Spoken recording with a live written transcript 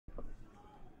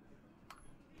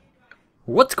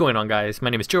What's going on, guys? My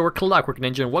name is Joe, we're Clockwork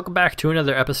Ninja, and welcome back to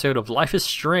another episode of Life is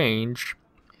Strange.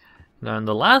 Now, in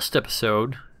the last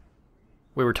episode,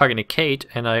 we were talking to Kate,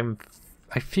 and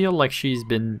I feel like she's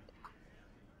been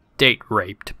date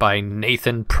raped by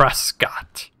Nathan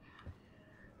Prescott,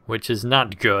 which is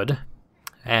not good.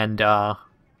 And to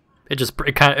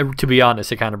be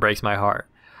honest, it kind of breaks my heart.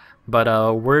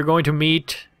 But we're going to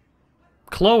meet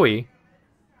Chloe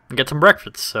and get some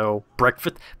breakfast. So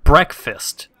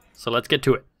breakfast. So let's get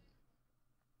to it.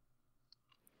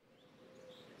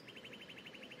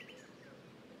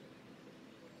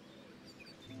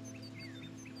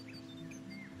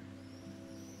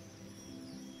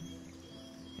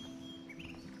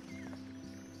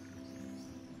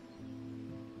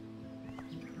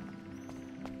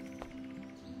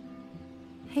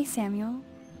 Hey Samuel,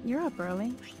 you're up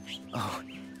early. Oh,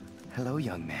 hello,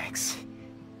 young Max.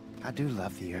 I do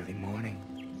love the early morning.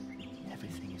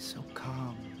 Everything is so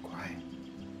calm and quiet.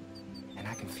 And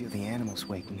I can feel the animals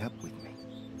waking up with me.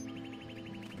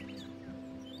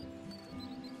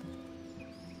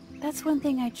 That's one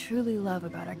thing I truly love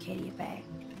about Arcadia Bay.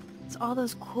 It's all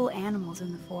those cool animals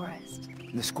in the forest.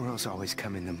 The squirrels always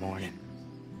come in the morning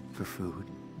for food.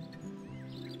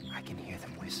 I can hear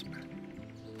them whisper.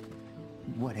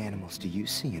 What animals do you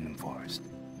see in the forest?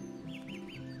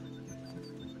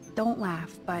 Don't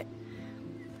laugh, but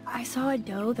I saw a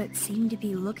doe that seemed to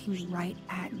be looking right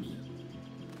at me.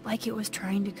 Like it was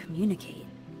trying to communicate.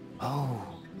 Oh,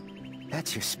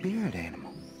 that's your spirit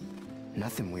animal.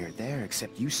 Nothing weird there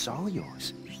except you saw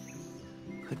yours.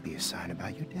 Could be a sign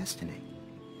about your destiny.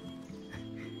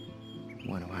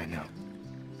 What do I know?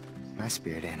 My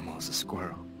spirit animal is a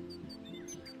squirrel.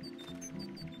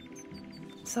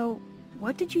 So,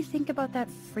 what did you think about that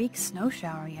freak snow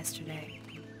shower yesterday?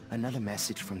 Another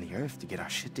message from the Earth to get our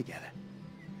shit together.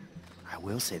 I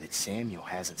will say that Samuel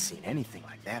hasn't seen anything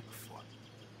like that before.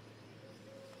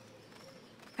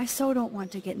 I so don't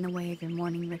want to get in the way of your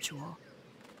morning ritual.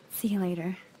 See you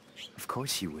later. Of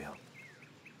course you will.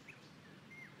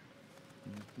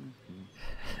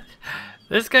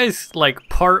 This guy's like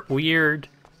part weird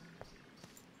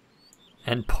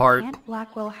and Can't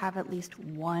Blackwell have at least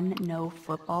one no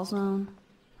football zone?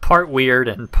 part weird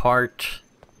and part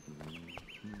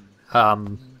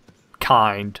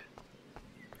kind,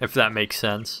 if that makes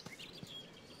sense.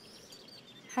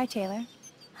 Hi, Taylor.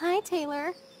 Hi,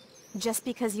 Taylor. Just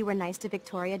because you were nice to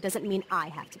Victoria doesn't mean I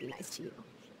have to be nice to you.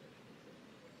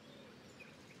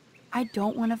 I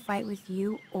don't want to fight with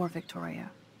you or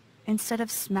Victoria. Instead of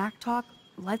smack talk,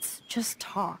 let's just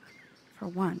talk. For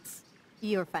once.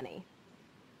 You're funny.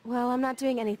 Well, I'm not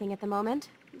doing anything at the moment,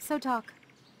 so talk.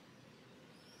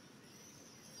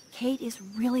 Kate is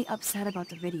really upset about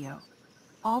the video.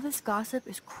 All this gossip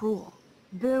is cruel.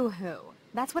 Boo-hoo.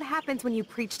 That's what happens when you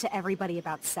preach to everybody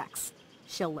about sex.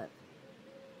 She'll live.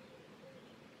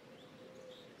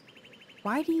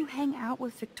 Why do you hang out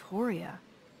with Victoria?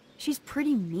 She's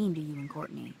pretty mean to you and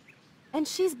Courtney. And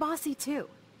she's bossy too.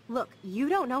 Look, you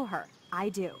don't know her. I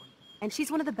do. And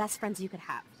she's one of the best friends you could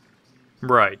have.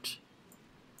 Right.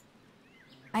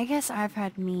 I guess I've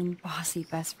had mean, bossy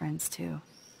best friends too.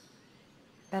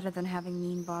 Better than having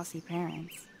mean, bossy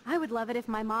parents. I would love it if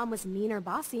my mom was mean or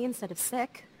bossy instead of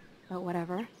sick. But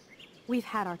whatever. We've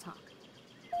had our talk.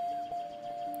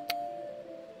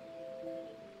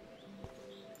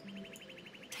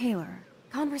 Taylor.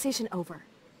 Conversation over.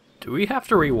 Do we have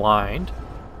to rewind?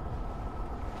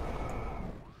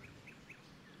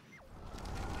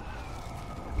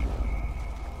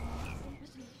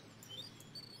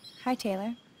 Hi,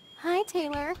 Taylor. Hi,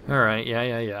 Taylor. Alright,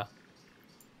 yeah.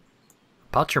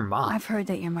 About your mom. I've heard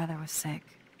that your mother was sick.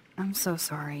 I'm so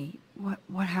sorry.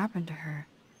 What happened to her?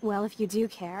 Well, if you do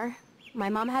care, my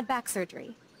mom had back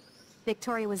surgery.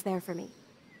 Victoria was there for me.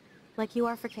 Like you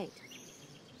are for Kate.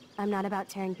 I'm not about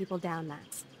tearing people down,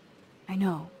 Max. I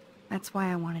know. That's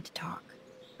why I wanted to talk.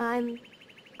 I'm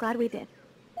glad we did.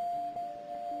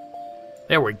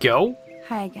 There we go.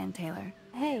 Hi again, Taylor.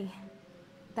 Hey,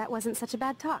 that wasn't such a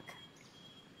bad talk.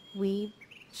 We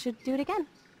should do it again.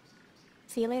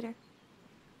 See you later.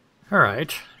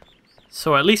 Alright.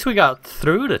 So at least we got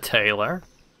through to Taylor.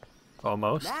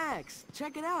 Almost. Max,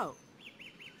 check it out.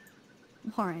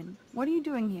 Warren, what are you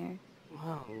doing here?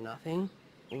 Oh, nothing.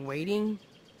 Waiting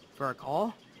for a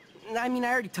call? I mean,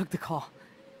 I already took the call.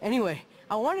 Anyway,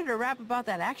 I wanted to rap about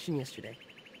that action yesterday.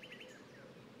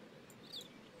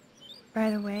 By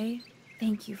the way,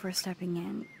 thank you for stepping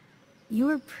in. You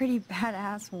were pretty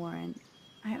badass, Warren.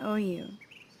 I owe you.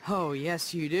 Oh,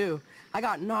 yes you do. I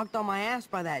got knocked on my ass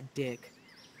by that dick.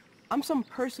 I'm some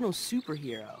personal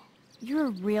superhero. You're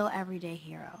a real everyday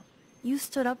hero. You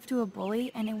stood up to a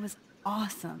bully and it was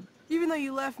awesome. Even though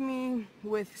you left me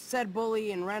with said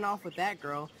bully and ran off with that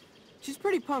girl, she's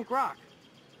pretty punk rock.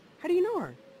 How do you know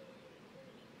her?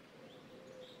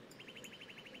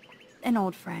 An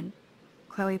old friend,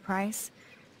 Chloe Price.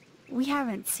 We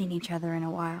haven't seen each other in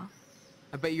a while.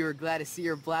 I bet you were glad to see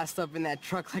her blast up in that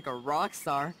truck like a rock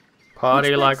star.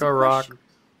 Party Which like begs the a rock. question,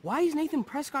 why is Nathan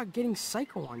Prescott getting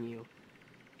psycho on you?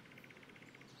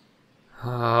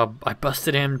 I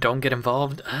busted him. Don't get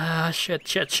involved.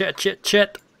 Shit.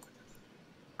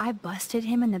 I busted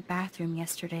him in the bathroom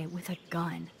yesterday with a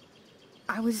gun.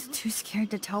 I was too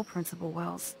scared to tell Principal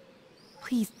Wells.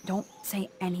 Please don't say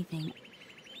anything.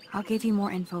 I'll give you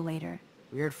more info later.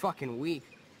 Weird fucking week.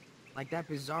 Like that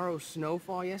bizarro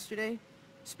snowfall yesterday.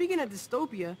 Speaking of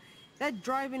dystopia, that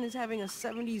drive-in is having a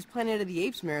 70s Planet of the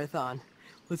Apes marathon.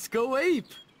 Let's go ape!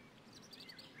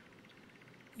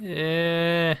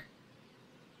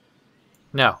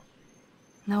 No.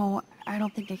 No, I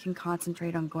don't think I can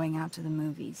concentrate on going out to the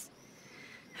movies.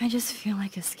 I just feel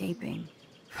like escaping.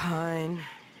 Fine.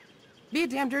 Be a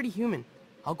damn dirty human.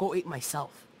 I'll go ape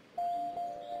myself.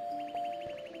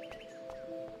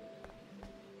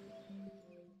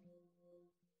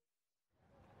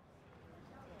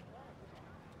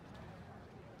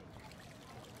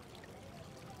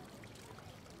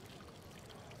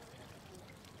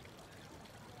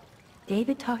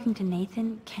 David talking to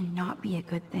Nathan cannot be a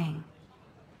good thing.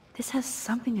 This has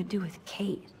something to do with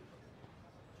Kate.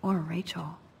 Or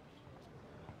Rachel.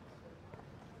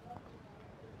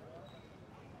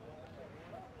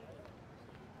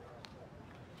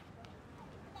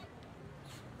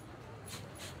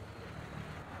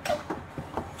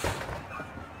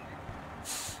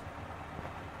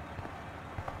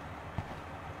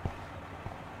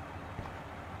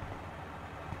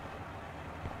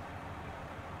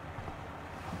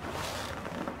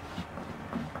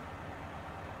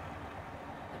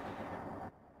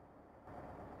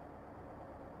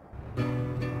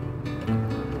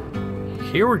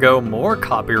 Here we go, more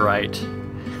copyright.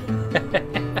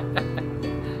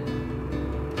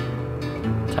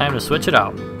 Time to switch it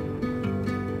out.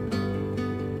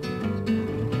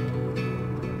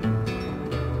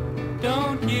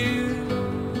 Don't you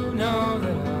know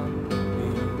that I'll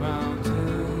be around to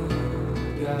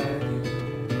guide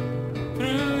you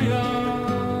through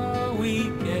your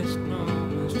weakest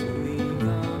moments, to leave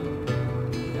them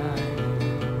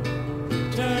behind,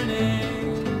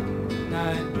 turning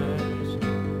nightmares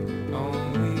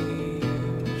only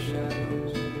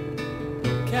shadows.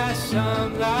 Cast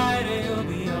some light and you'll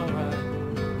be alright.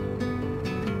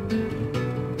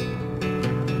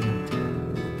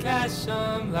 Cast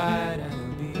some light and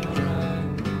you'll be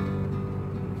alright.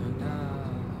 For now,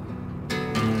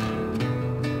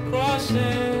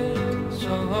 crossing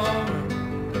so long,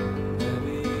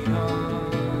 heavy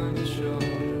on your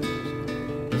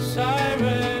shoulders.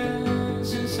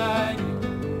 Sirens inside you,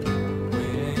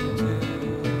 waiting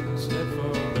to step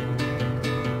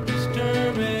forward.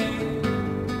 Disturbing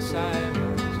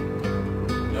silence,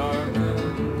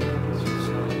 darkness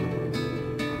inside.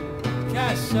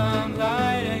 Cast some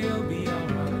light and you'll be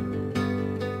alright.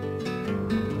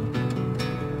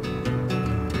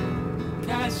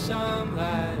 Cast some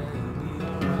light and you'll be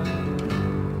alright.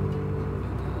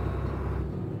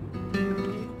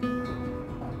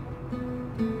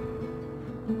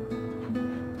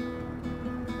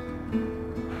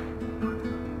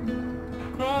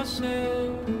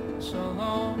 Crossing so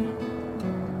long,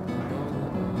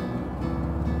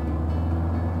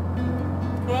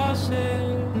 crossing